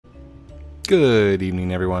Good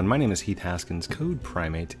evening, everyone. My name is Heath Haskins, Code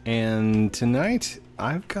Primate, and tonight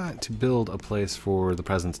I've got to build a place for the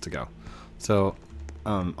presents to go. So,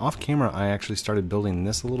 off camera, I actually started building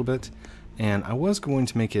this a little bit, and I was going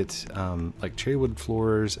to make it like cherry wood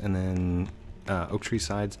floors and then oak tree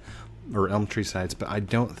sides or elm tree sides, but I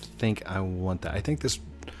don't think I want that. I think this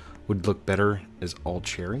would look better as all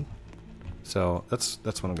cherry. So that's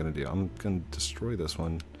what I'm going to do. I'm going to destroy this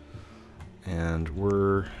one, and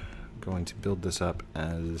we're going to build this up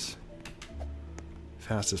as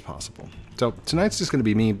fast as possible. So tonight's just going to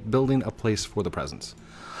be me building a place for the presents.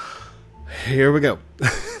 Here we go.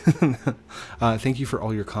 Thank you for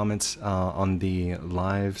all your comments on the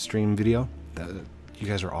live stream video. You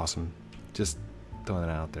guys are awesome. Just throwing it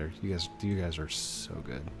out there. You guys are so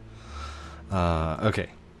good. Okay,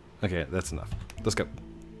 that's enough. Let's go.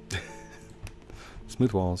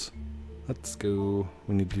 Smooth walls. Let's go.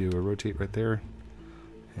 We need to do a rotate right there.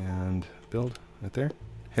 And build right there.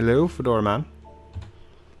 Hello, Fedora Man.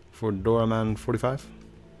 Fedora Man 45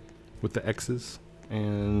 with the X's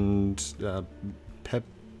and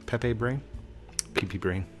Pepe Brain, PP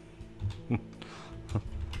Brain.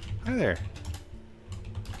 Hi there.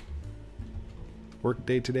 Work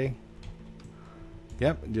day today?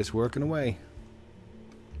 Yep, just working away.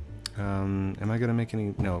 Am I gonna make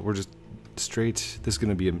any? No, we're just straight. This is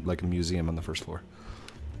gonna be like a museum on the first floor.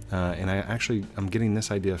 And I'm getting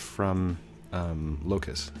this idea from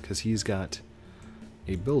Locust, because he's got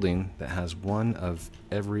a building that has one of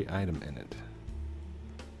every item in it.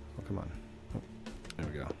 Oh, come on. Oh, there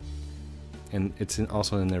we go. And it's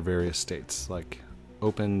also in their various states, like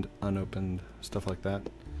opened, unopened, stuff like that.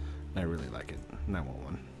 And I really like it, and I want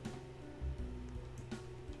one.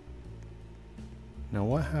 Now,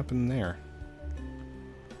 what happened there?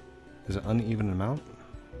 Is it uneven amount?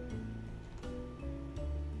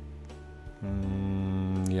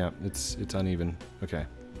 Yeah, it's uneven. Okay.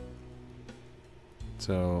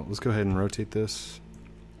 So let's go ahead and rotate this.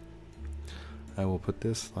 I will put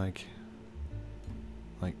this like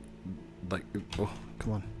oh,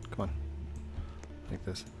 come on, like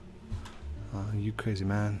this. You crazy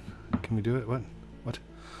man! Can we do it? What?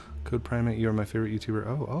 Code Primate, you're my favorite YouTuber.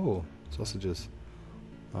 Oh, sausages.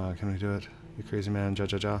 Can we do it? You crazy man!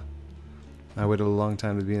 Ja. I waited a long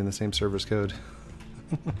time to be in the same server's code.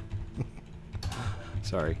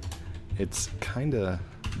 Sorry, it's kind of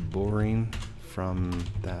boring from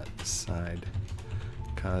that side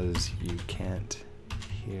because you can't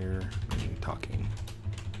hear me talking.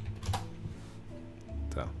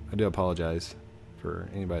 So I do apologize for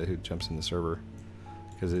anybody who jumps in the server,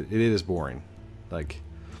 because it is boring, like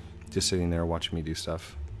just sitting there watching me do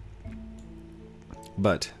stuff.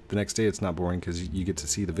 But the next day it's not boring because you get to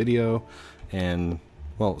see the video, and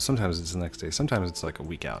well, sometimes it's the next day, sometimes it's like a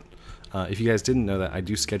week out. If you guys didn't know that, I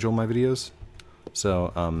do schedule my videos.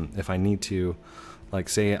 So if I need to, like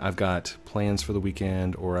say I've got plans for the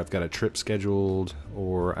weekend, or I've got a trip scheduled,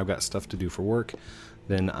 or I've got stuff to do for work,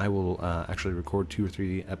 then I will actually record 2 or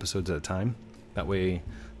 3 episodes at a time. That way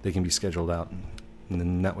they can be scheduled out, and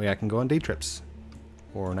then that way I can go on day trips,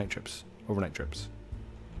 or night trips, overnight trips.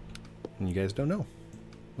 And you guys don't know.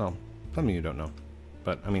 Well, some of you don't know,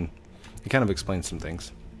 but I mean, it kind of explains some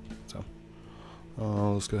things. So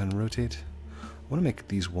let's go ahead and rotate. I want to make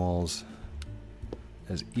these walls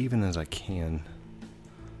as even as I can.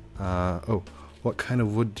 Oh, what kind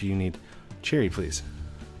of wood do you need? Cherry, please.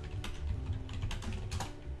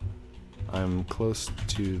 I'm close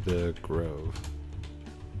to the grove.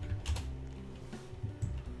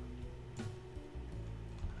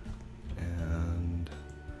 And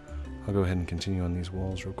I'll go ahead and continue on these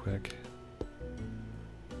walls real quick.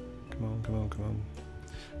 Come on.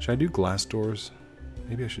 Should I do glass doors?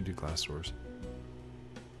 Maybe I should do glass doors.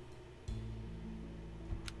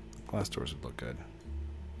 Glass doors would look good.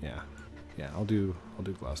 Yeah, I'll do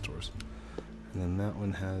glass doors. And then that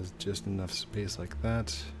one has just enough space like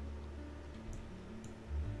that.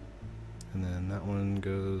 And then that one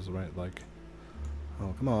goes right like,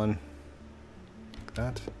 oh, come on. Like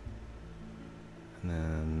that. And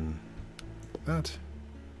then like that.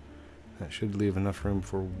 That should leave enough room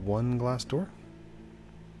for one glass door.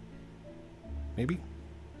 Maybe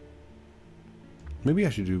I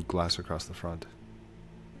should do glass across the front.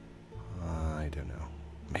 I don't know.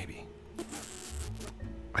 Maybe.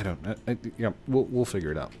 I don't. Yeah, we'll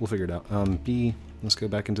figure it out. B. Let's go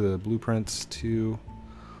back into the blueprints to.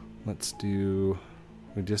 Let's do.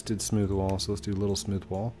 We just did smooth wall, so let's do little smooth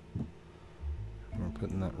wall. We're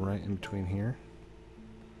putting that right in between here,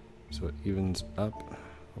 so it evens up.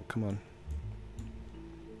 Oh, come on.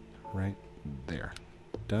 Right there.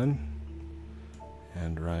 Done.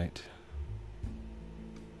 And right.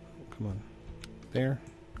 Oh, come on. There.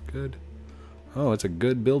 Good. Oh, it's a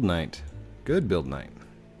good build night. Good build night.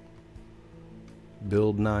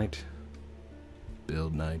 Build night.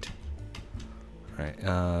 Build night. Alright,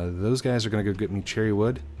 those guys are going to go get me cherry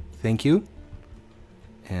wood. Thank you.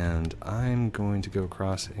 And I'm going to go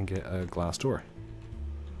across and get a glass door.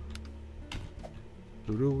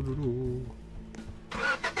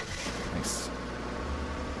 Nice.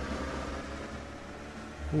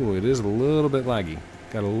 Ooh, it is a little bit laggy.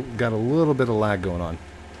 Got a little bit of lag going on.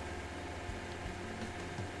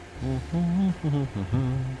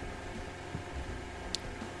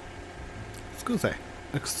 Excuse.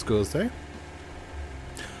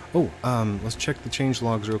 Oh, let's check the change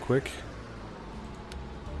logs real quick.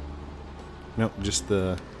 Nope, just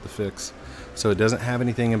the fix. So it doesn't have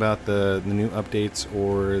anything about the new updates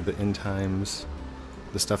or the end times,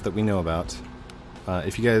 the stuff that we know about.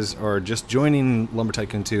 If you guys are just joining Lumber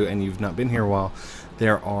Tycoon 2 and you've not been here a while,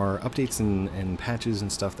 there are updates and patches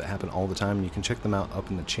and stuff that happen all the time. And you can check them out up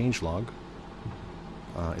in the change log.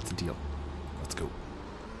 It's a deal. Let's go.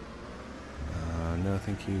 No,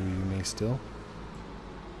 thank you. You may still.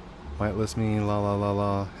 Whitelist me. La la la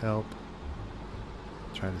la. Help.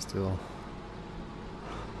 Try to still.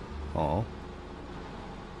 Oh.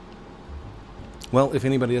 Well, if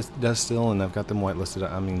anybody does still and I've got them whitelisted,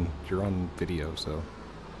 I mean, you're on video, so.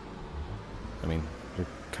 I mean, you're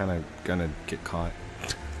kind of gonna get caught.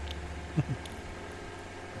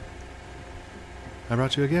 I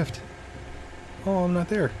brought you a gift. Oh, I'm not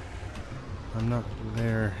there. I'm not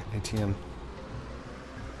there, ATM.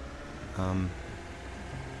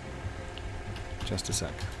 Just a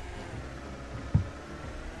sec.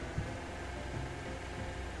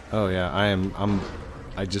 Oh yeah,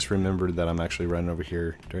 I just remembered that I'm actually running over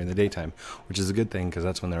here during the daytime, which is a good thing because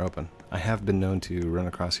that's when they're open. I have been known to run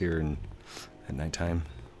across here at nighttime,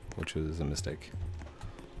 which was a mistake.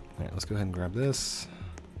 Alright, let's go ahead and grab this.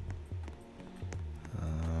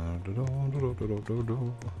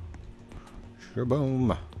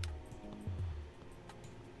 Shaboom.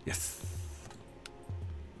 Yes.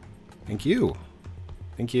 Thank you.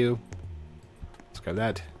 Thank you. Let's grab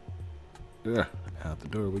that. Ugh. Out the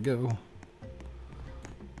door we go.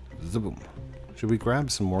 Zaboom. Should we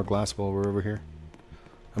grab some more glass while we're over here?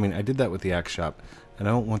 I mean, I did that with the axe shop, and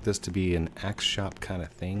I don't want this to be an axe shop kind of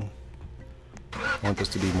thing. I want this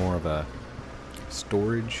to be more of a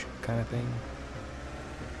storage kind of thing.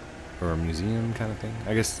 Or a museum kind of thing.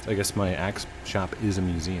 I guess my axe shop is a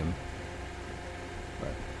museum. But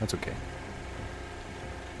that's okay.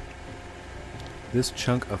 This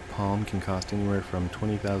chunk of palm can cost anywhere from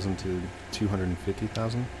 20,000 to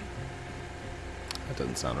 250,000. That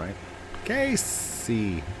doesn't sound right.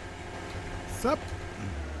 Casey! Sup?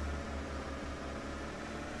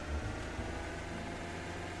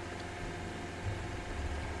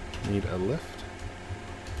 Need a lift?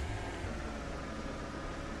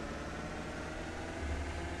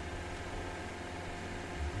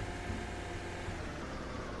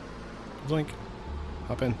 Blink.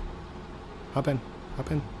 Hop in. Hop in.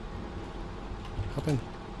 Hop in. Hop in.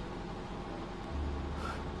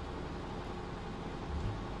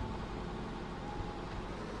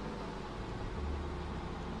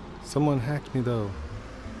 Someone hacked me though.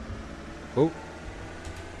 Oh.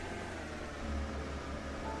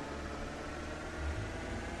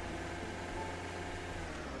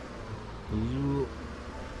 Ooh.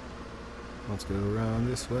 Let's go around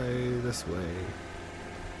this way, this way.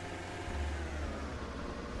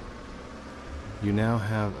 You now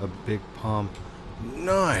have a big palm.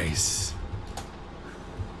 Nice!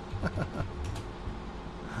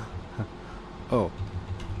 Oh,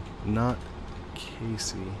 not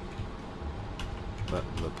Casey, but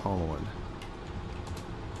the palmwood.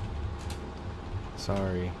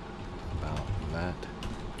 Sorry about that,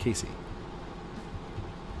 Casey.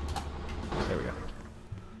 There we go.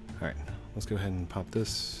 Alright, let's go ahead and pop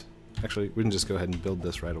this. Actually, we can just go ahead and build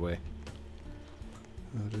this right away.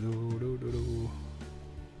 Oh,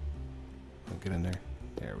 get in there.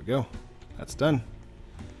 There we go. That's done.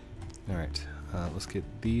 Alright, let's get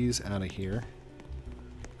these out of here.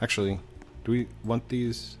 Actually, do we want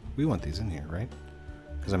these? We want these in here, right?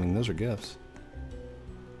 Because, I mean, those are gifts.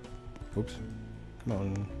 Oops. Come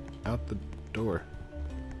on. Out the door.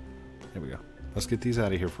 There we go. Let's get these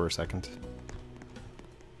out of here for a second.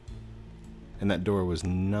 And that door was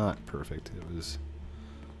not perfect. It was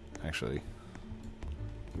actually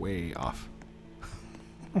way off.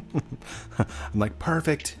 I'm like,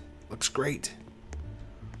 perfect. Looks great.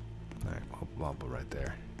 Alright, wobble right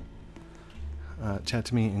there. Chat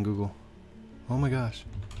to me in Google. Oh my gosh.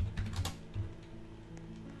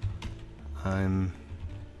 I'm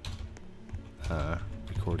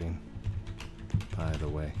recording. by the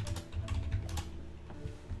way.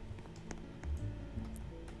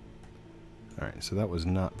 Alright, so that was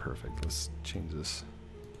not perfect. Let's change this.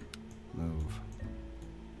 Move.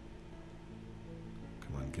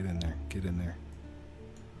 Come on, get in there. Get in there.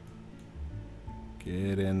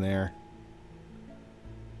 Get in there.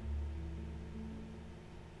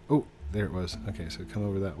 Oh, there it was. Okay, so come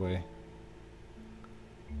over that way.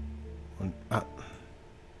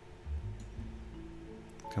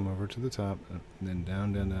 Come over to the top, and then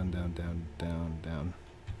down, down, down, down, down, down, down.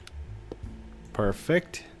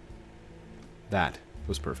 Perfect. That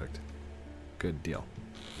was perfect. Good deal.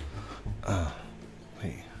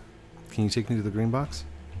 Wait. Can you take me to the green box?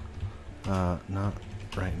 Not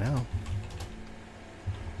right now.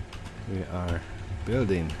 We are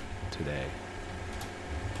building today.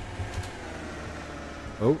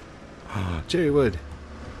 Oh, cherry wood.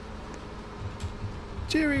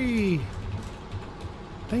 Cherry!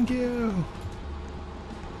 Thank you!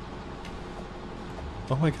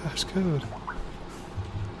 Oh my gosh, Code.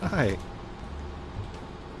 Hi.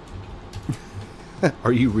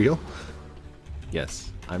 Are you real?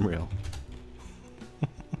 Yes, I'm real.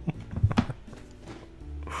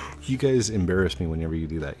 You guys embarrass me whenever you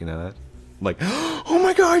do that, you know that? Like, oh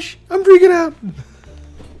my gosh, I'm freaking out!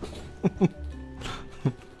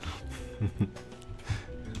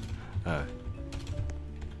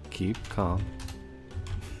 Keep calm.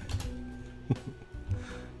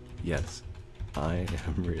 Yes, I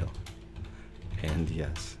am real. And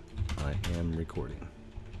yes, I am recording.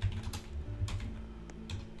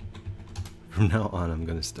 From now on, I'm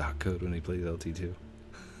going to stalk Code when he plays LT2.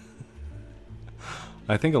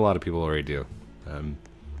 I think a lot of people already do. And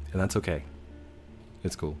that's okay.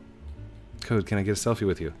 It's cool. Code, can I get a selfie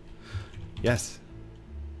with you? Yes.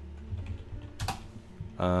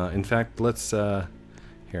 In fact, let's...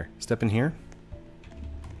 here, step in here.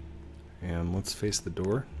 And let's face the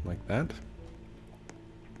door like that.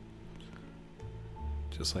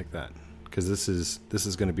 Just like that. Because this is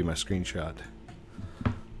going to be my screenshot.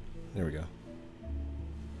 There we go.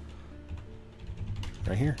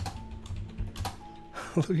 Right here.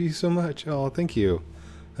 Love you so much. Oh, thank you.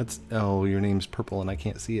 That's... Oh, your name's purple and I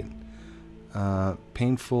can't see it.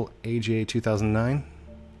 Painful AJ 2009.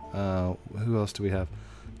 Who else do we have?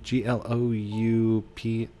 GLOUPICUS.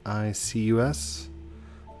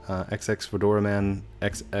 XX Fedora Man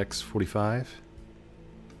XX45.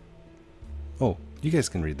 Oh, you guys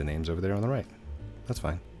can read the names over there on the right. That's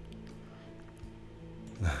fine.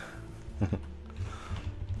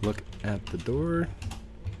 Look at the door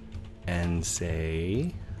and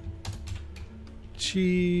say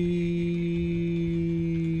cheese.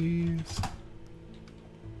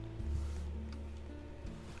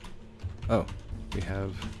 Oh, we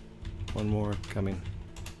have one more coming.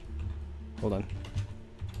 Hold on.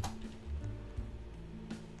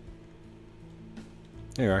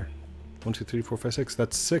 There you are. 1, 2, 3, 4, 5, 6.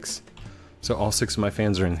 That's 6. So all 6 of my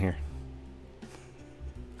fans are in here.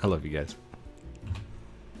 I love you guys.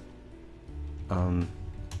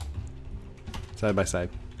 Side by side.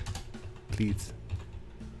 Please.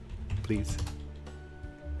 Please.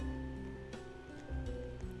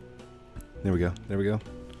 There we go. There we go.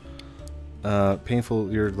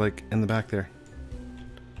 Painful, you're like in the back there.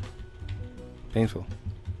 Painful.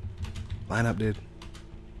 Line up, dude.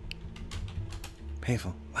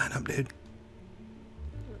 Painful. Line up, dude.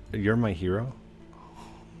 You're my hero.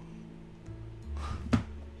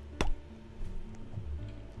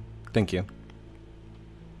 Thank you.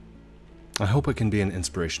 I hope I can be an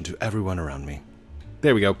inspiration to everyone around me.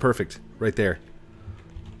 There we go. Perfect. Right there.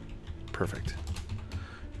 Perfect.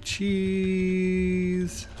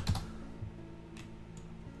 Cheese.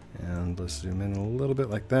 And let's zoom in a little bit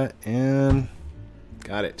like that. And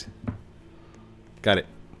got it. Got it.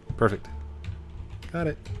 Perfect. Got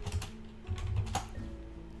it.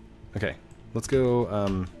 Okay. Let's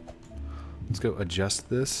go adjust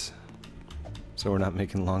this so we're not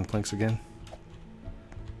making long planks again.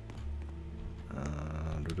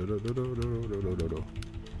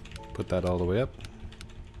 Put that all the way up.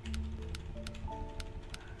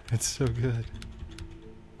 It's so good.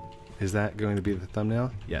 Is that going to be the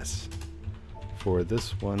thumbnail? Yes. For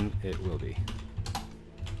this one, it will be.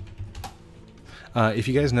 If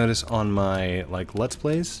you guys notice on my Let's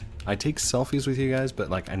Plays, I take selfies with you guys,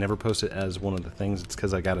 but I never post it as one of the things. It's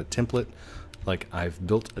because I got a template. I've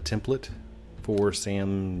built a template for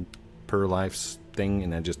Sam Per Life's thing,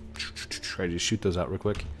 and I just try to shoot those out real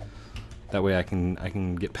quick. That way I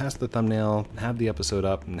can get past the thumbnail, have the episode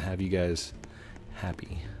up, and have you guys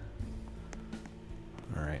happy.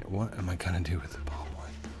 All right, what am I gonna do with the palm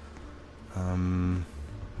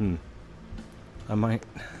one? I might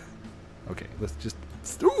Okay, let's just...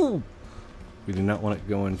 Ooh! We do not want it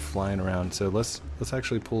going flying around, so let's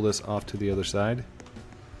actually pull this off to the other side.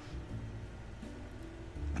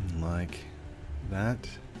 Like that.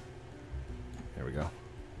 There we go.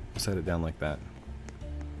 We'll set it down like that.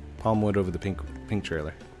 Palm wood over the pink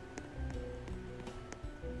trailer.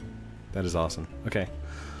 That is awesome. Okay,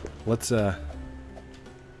 let's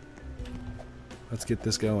get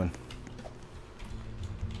this going.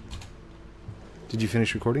 Did you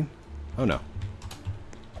finish recording? Oh no.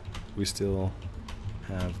 We still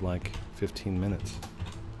have like 15 minutes.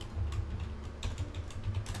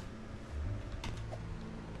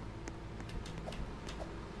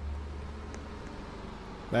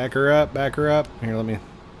 Back her up, back her up. Here, let me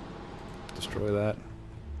destroy that.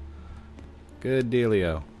 Good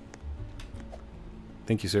dealio.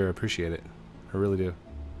 Thank you, sir. I appreciate it. I really do.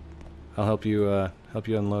 I'll help you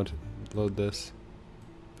load this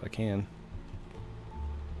if I can.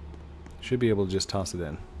 Should be able to just toss it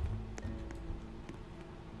in.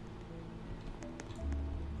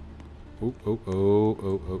 Oh, oh, oh,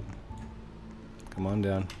 oh, oh. Come on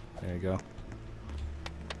down. There you go.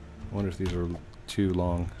 I wonder if these are too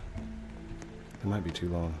long. They might be too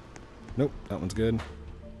long. Nope, that one's good.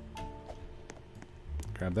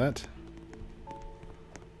 Grab that.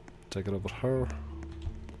 Take it over her.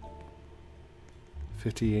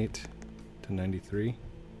 58 to 93.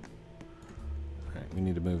 Alright, we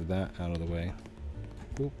need to move that out of the way.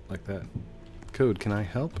 Oop, like that. Code, can I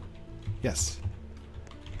help? Yes.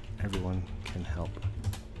 Everyone can help.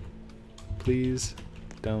 Please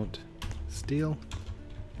don't steal.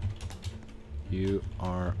 You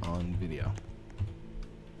are on video.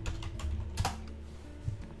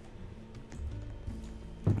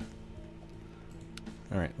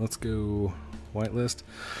 Alright, let's go whitelist.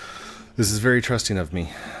 This is very trusting of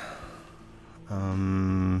me.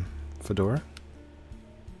 Fedora.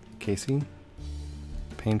 Casey.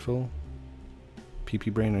 Painful.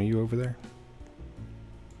 PP Brain, are you over there?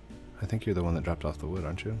 I think you're the one that dropped off the wood,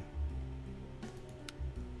 aren't you?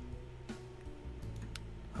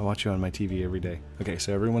 I watch you on my TV every day. Okay,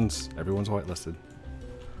 so everyone's whitelisted.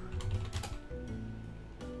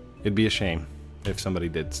 It'd be a shame if somebody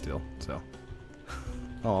did steal, so.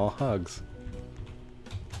 Aw, hugs.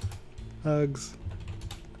 Hugs.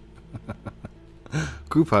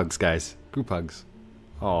 Group hugs, guys. Group hugs.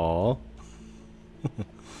 Aw.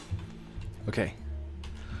 Okay.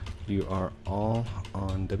 You are all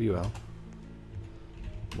on WL.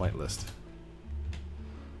 Whitelist.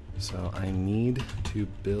 So I need to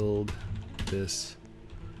build this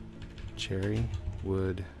cherry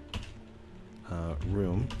wood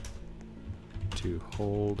room to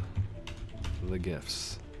hold the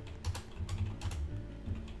gifts.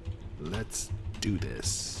 Let's do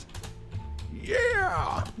this.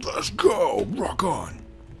 Yeah! Let's go! Rock on!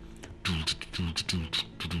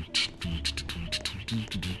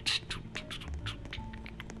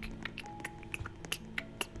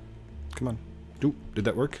 Come on. Ooh, did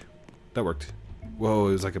that work? That worked. Whoa,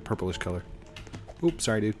 it was like a purplish color. Oops,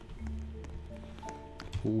 sorry, dude.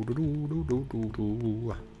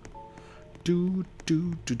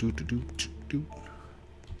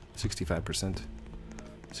 65%.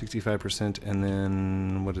 65%, and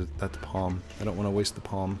then what is that? The palm. I don't want to waste the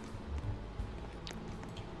palm.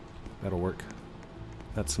 That'll work.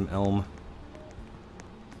 That's some elm.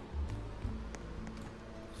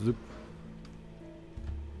 Zoop.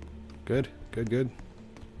 Good, good, good.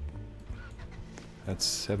 That's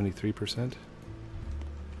 73%.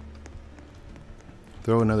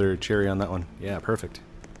 Throw another cherry on that one. Yeah, perfect.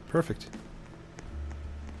 Perfect.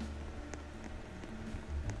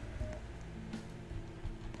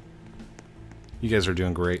 You guys are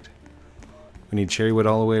doing great. We need cherry wood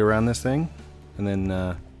all the way around this thing, and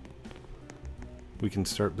then we can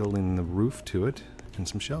start building the roof to it and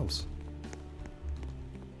some shelves.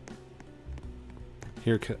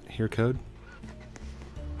 Here code.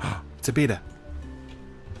 It's a beta.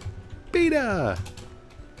 Beta!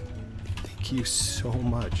 Thank you so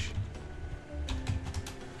much.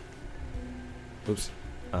 Oops.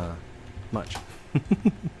 Much.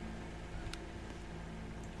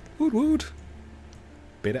 Woot woot.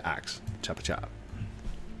 Beta axe. Choppa chop.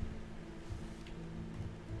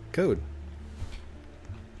 Code.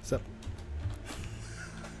 What's up?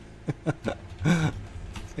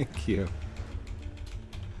 Thank you.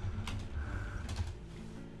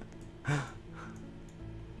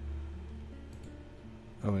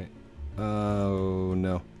 Oh wait. Oh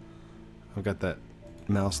no. I've got that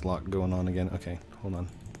mouse lock going on again. Okay, hold on.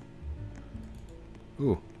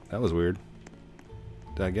 Ooh, that was weird.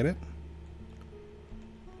 Did I get it?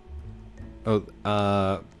 Oh,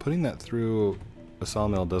 putting that through a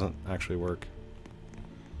sawmill doesn't actually work.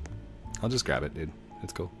 I'll just grab it, dude.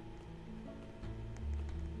 It's cool.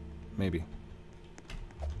 Maybe.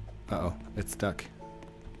 Uh-oh, it's stuck.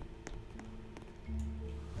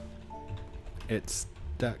 It's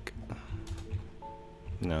stuck.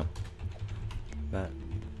 No. That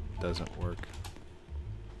doesn't work.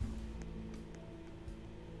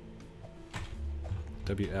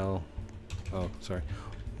 WL. Oh, sorry.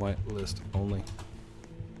 Whitelist only.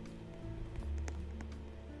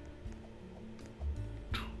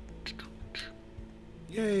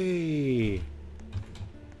 Yay!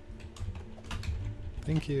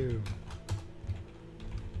 Thank you.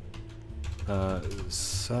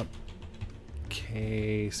 Sup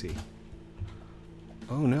Casey.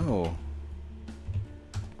 Oh no.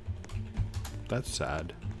 That's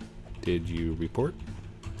sad. Did you report?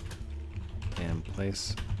 And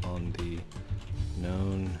place on the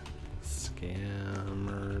known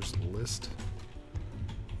scammers list.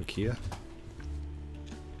 Wikia.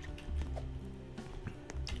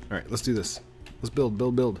 Alright, let's do this. Let's build.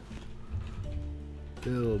 Build.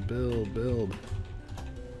 I'm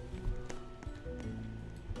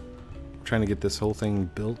trying to get this whole thing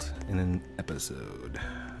built in an episode.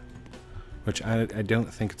 Which I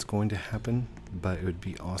don't think it's going to happen, but it would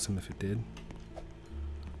be awesome if it did.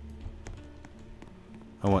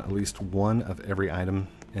 I want at least one of every item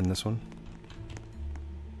in this one.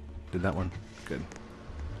 Did that one. Good.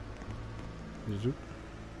 Zoop.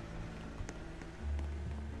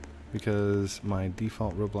 Because my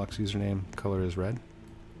default Roblox username color is red.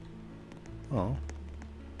 Oh.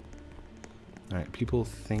 Alright, people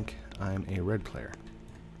think I'm a red player.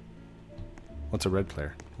 What's a red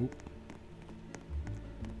player? Ooh.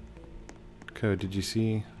 Code, did you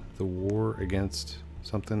see the war against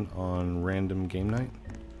something on random game night?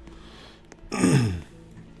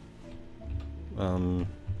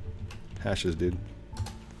 Hashes, dude.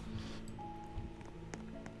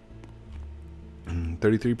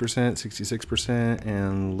 33%, 66%,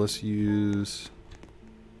 and let's use...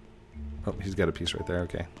 Oh, he's got a piece right there,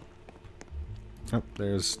 okay. Oh,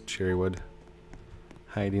 there's cherry wood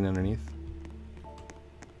hiding underneath.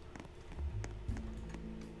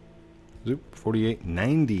 Zoop, 48,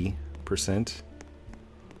 90%.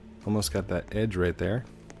 Almost got that edge right there.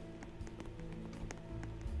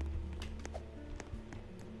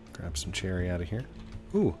 Grab some cherry out of here.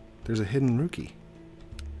 Ooh, there's a hidden rookie.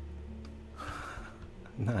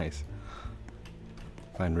 Nice.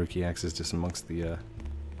 Find rookie axes just amongst the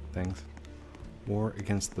things. War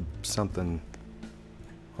against the something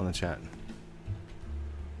on the chat.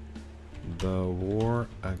 The war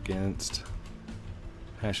against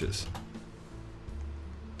hashes.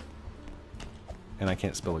 And I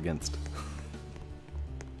can't spell against.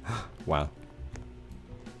 Wow.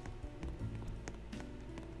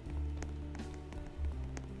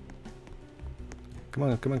 Come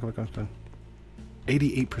on, come on, come on, come on, come on.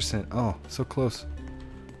 88%. Oh, so close.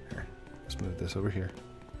 Here, let's move this over here.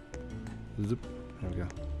 Zoop. There we go.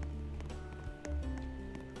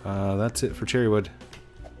 That's it for cherry wood.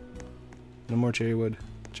 No more cherry wood.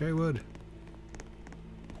 Cherry wood.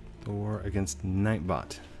 The war against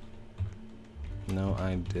Nightbot. No,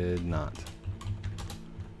 I did not.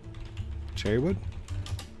 Cherry wood?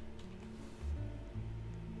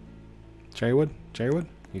 Cherry wood? Cherry wood?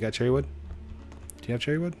 You got cherry wood? Do you have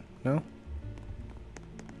cherry wood? No?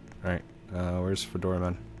 Alright, where's Fedora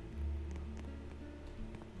Man?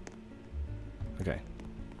 Okay.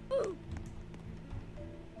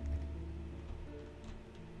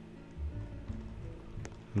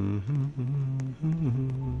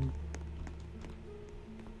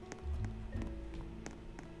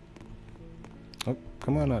 Oh,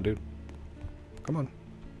 come on now, dude. Come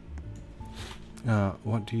on.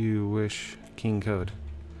 What do you wish, King Code?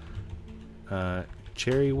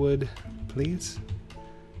 Cherry wood, please.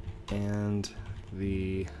 And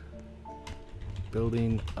the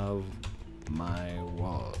building of my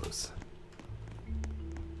walls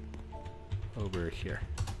over here.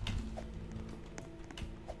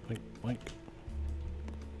 Like.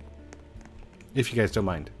 If you guys don't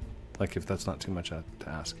mind, like if that's not too much to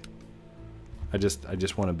ask. I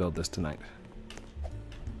just want to build this tonight.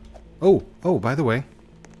 Oh, by the way,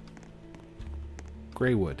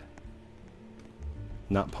 gray wood,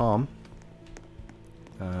 not palm.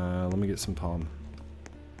 Let me get some palm.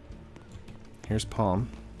 Here's palm.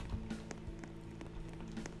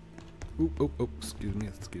 Oh, excuse me.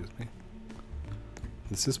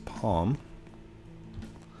 This is palm,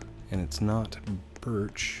 and it's not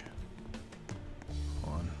birch.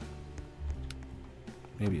 Hold on.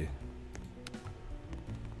 Maybe.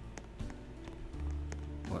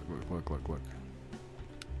 Look.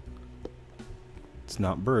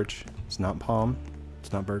 not birch. It's not palm.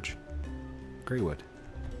 It's not birch. Gray wood.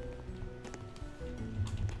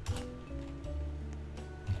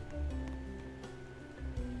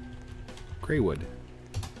 Gray wood.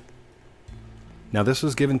 Now this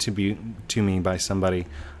was given to me by somebody,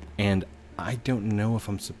 and I don't know if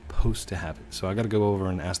I'm supposed to have it. So I got to go over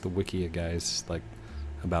and ask the Wiki guys like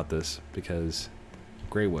about this, because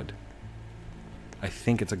gray wood. I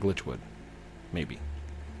think it's a glitch wood, maybe,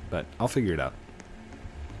 but I'll figure it out.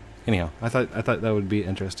 Anyhow, I thought that would be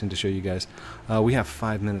interesting to show you guys. We have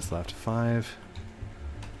 5 minutes left. 5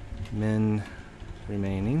 men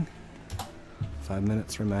remaining. 5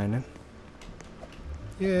 minutes remaining.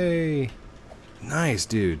 Yay! Nice,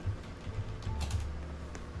 dude.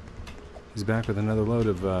 He's back with another load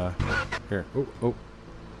of, here.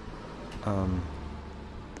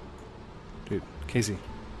 Dude, Casey.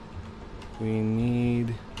 We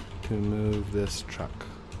need to move this truck.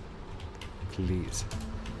 Please.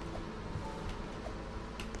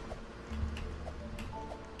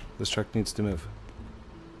 This truck needs to move.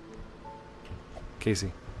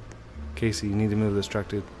 Casey. Casey, you need to move this truck,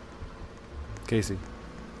 dude. Casey.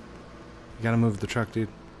 You gotta move the truck, dude.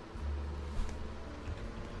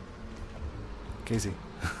 Casey.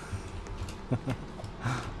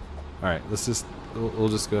 Alright, let's just... We'll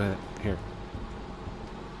just go ahead. Here.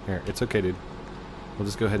 Here, it's okay, dude. We'll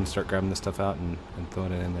just go ahead and start grabbing this stuff out and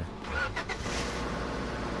throwing it in there.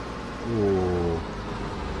 Ooh.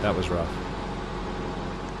 That was rough.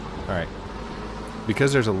 Alright.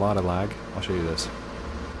 Because there's a lot of lag, I'll show you this.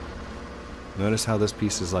 Notice how this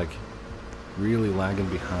piece is like really lagging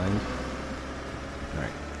behind.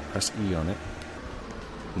 Alright, press E on it.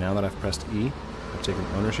 Now that I've pressed E, I've taken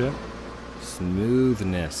ownership.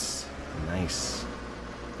 Smoothness. Nice.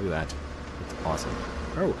 Look at that. That's awesome.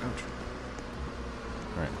 Oh, ouch.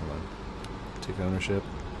 Alright, hold on. Take ownership.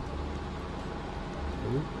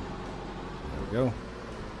 Ooh. There we go.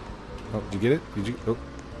 Oh, did you get it? Did you? Oh.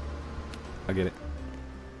 I get it.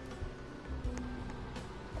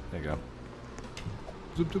 There you go.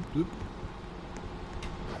 Zoop, zoop, zoop.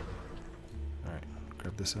 Alright,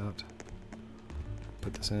 grab this out.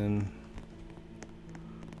 Put this in.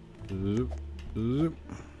 Zoop, zoop.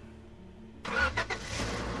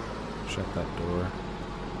 Shut that door.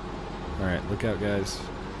 Alright, look out, guys.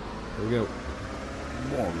 Here we go.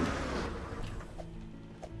 Boom.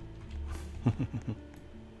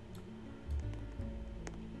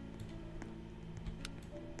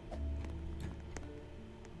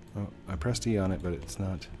 Oh, I pressed E on it, but it's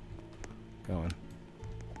not going.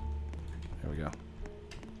 There we go.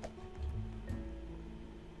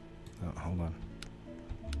 Oh, hold on.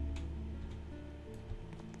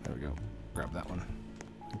 There we go. Grab that one.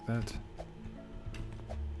 Like that.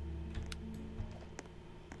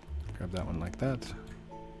 Grab that one like that.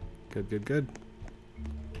 Good, good, good.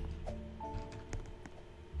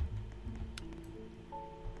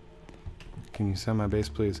 Can you send my base,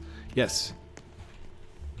 please? Yes.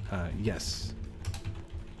 Yes.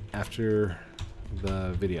 After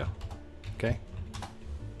the video. Okay?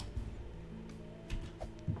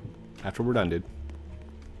 After we're done, dude.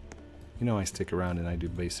 You know I stick around and I do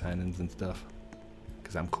base sign-ins and stuff.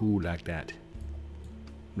 Because I'm cool like that.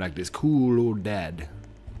 I'm like this cool old dad.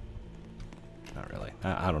 Not really.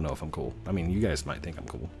 I don't know if I'm cool. I mean, you guys might think I'm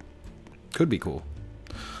cool. Could be cool.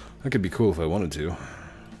 I could be cool if I wanted to.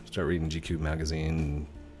 Start reading GQ magazine and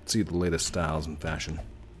see the latest styles and fashion.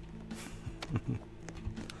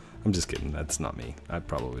 I'm just kidding. That's not me. I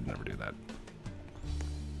probably would never do that.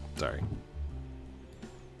 Sorry.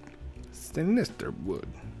 Sinister wood.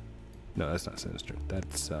 No, that's not sinister.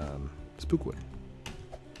 That's spookwood.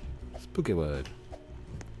 Spooky wood.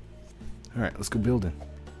 Alright, let's go building.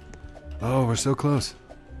 Oh, we're so close.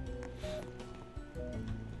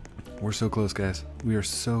 We're so close, guys. We are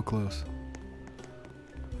so close.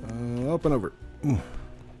 Up and over. Ooh.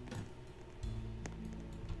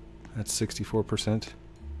 That's 64%.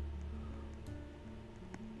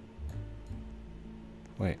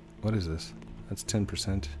 Wait, what is this? That's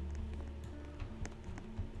 10%.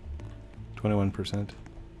 21%.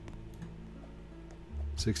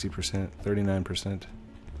 60%. 39%.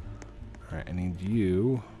 Alright, I need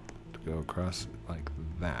you to go across like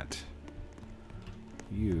that.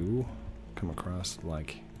 You come across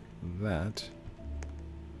like that.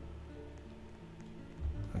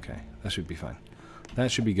 Okay, that should be fine. That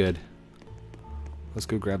should be good. Let's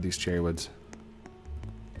go grab these cherry woods.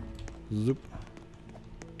 Zoop.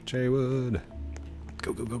 Cherry wood.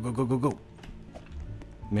 Go, go, go, go, go, go, go.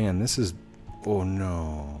 Man, this is... Oh,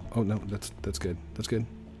 no. Oh, no, that's good. That's good.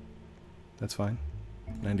 That's fine.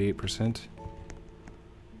 98%.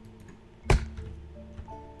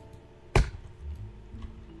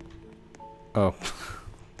 Oh.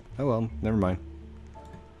 Oh well, never mind.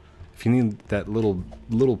 If you need that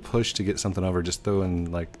little push to get something over, just throw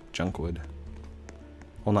in like junk wood.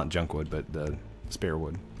 Well, not junk wood, but spare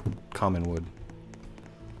wood, common wood.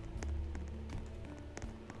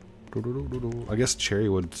 I guess cherry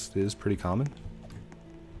wood is pretty common,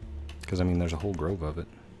 because I mean there's a whole grove of it.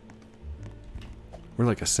 We're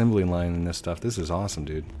like assembly line in this stuff. This is awesome,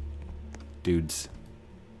 dude. Dudes.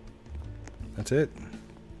 That's it.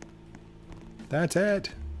 That's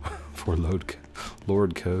it. For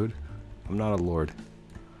Lord code. I'm not a lord.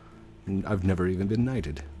 I've never even been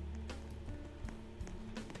knighted.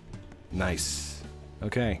 Nice.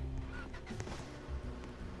 Okay.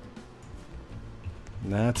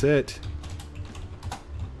 That's it.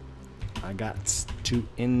 I got to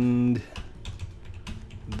end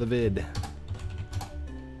the vid.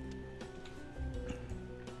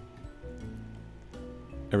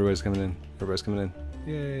 Everybody's coming in. Everybody's coming in.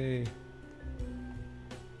 Yay.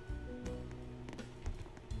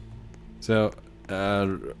 So,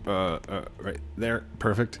 right there.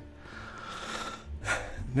 Perfect.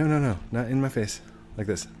 No. Not in my face. Like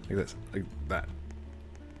this. Like this. Like that.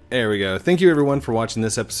 There we go. Thank you everyone for watching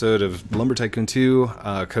this episode of Lumber Tycoon 2.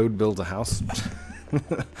 Code builds a house.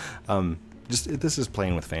 This is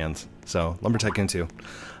playing with fans. So, Lumber Tycoon 2.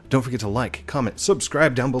 Don't forget to like, comment,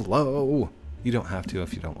 subscribe down below. You don't have to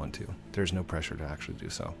if you don't want to. There's no pressure to actually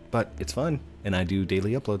do so. But it's fun, and I do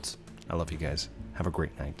daily uploads. I love you guys. Have a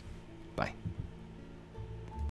great night. Bye.